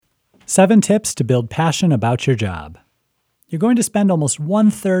7 tips to build passion about your job. You're going to spend almost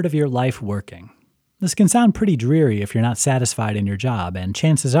 1/3 of your life working. This can sound pretty dreary if you're not satisfied in your job, and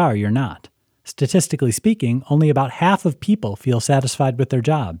chances are you're not. Statistically speaking, only about half of people feel satisfied with their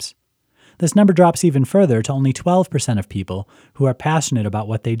jobs. This number drops even further to only 12% of people who are passionate about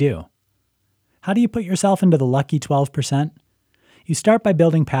what they do. How do you put yourself into the lucky 12%? You start by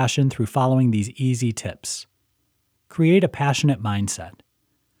building passion through following these easy tips. Create a passionate mindset.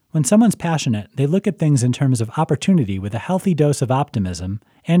 When someone's passionate, they look at things in terms of opportunity with a healthy dose of optimism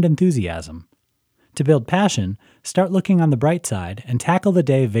and enthusiasm. To build passion, start looking on the bright side and tackle the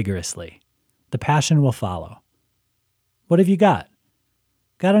day vigorously. The passion will follow. What have you got?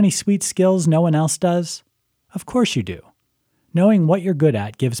 Got any sweet skills no one else does? Of course you do. Knowing what you're good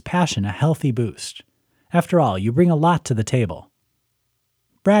at gives passion a healthy boost. After all, you bring a lot to the table.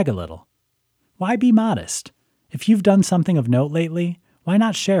 Brag a little. Why be modest? If you've done something of note lately, why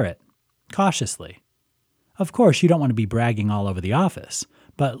not share it? Cautiously. Of course, you don't want to be bragging all over the office,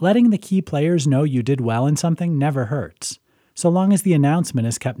 but letting the key players know you did well in something never hurts, so long as the announcement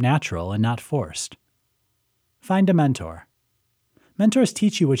is kept natural and not forced. Find a mentor. Mentors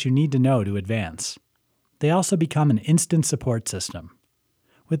teach you what you need to know to advance. They also become an instant support system.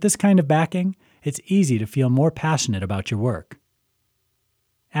 With this kind of backing, it's easy to feel more passionate about your work.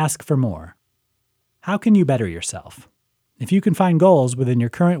 Ask for more. How can you better yourself? If you can find goals within your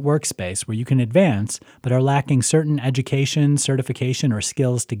current workspace where you can advance but are lacking certain education, certification, or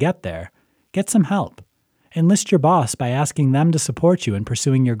skills to get there, get some help. Enlist your boss by asking them to support you in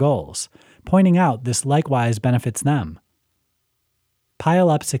pursuing your goals, pointing out this likewise benefits them.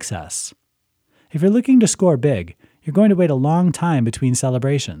 Pile up success. If you're looking to score big, you're going to wait a long time between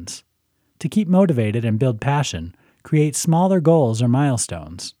celebrations. To keep motivated and build passion, create smaller goals or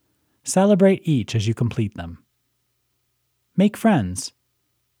milestones. Celebrate each as you complete them. Make friends.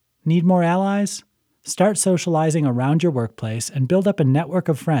 Need more allies? Start socializing around your workplace and build up a network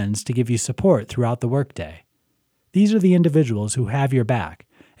of friends to give you support throughout the workday. These are the individuals who have your back,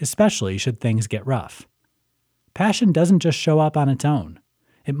 especially should things get rough. Passion doesn't just show up on its own.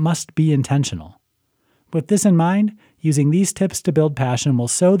 It must be intentional. With this in mind, using these tips to build passion will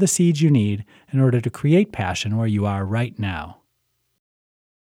sow the seeds you need in order to create passion where you are right now.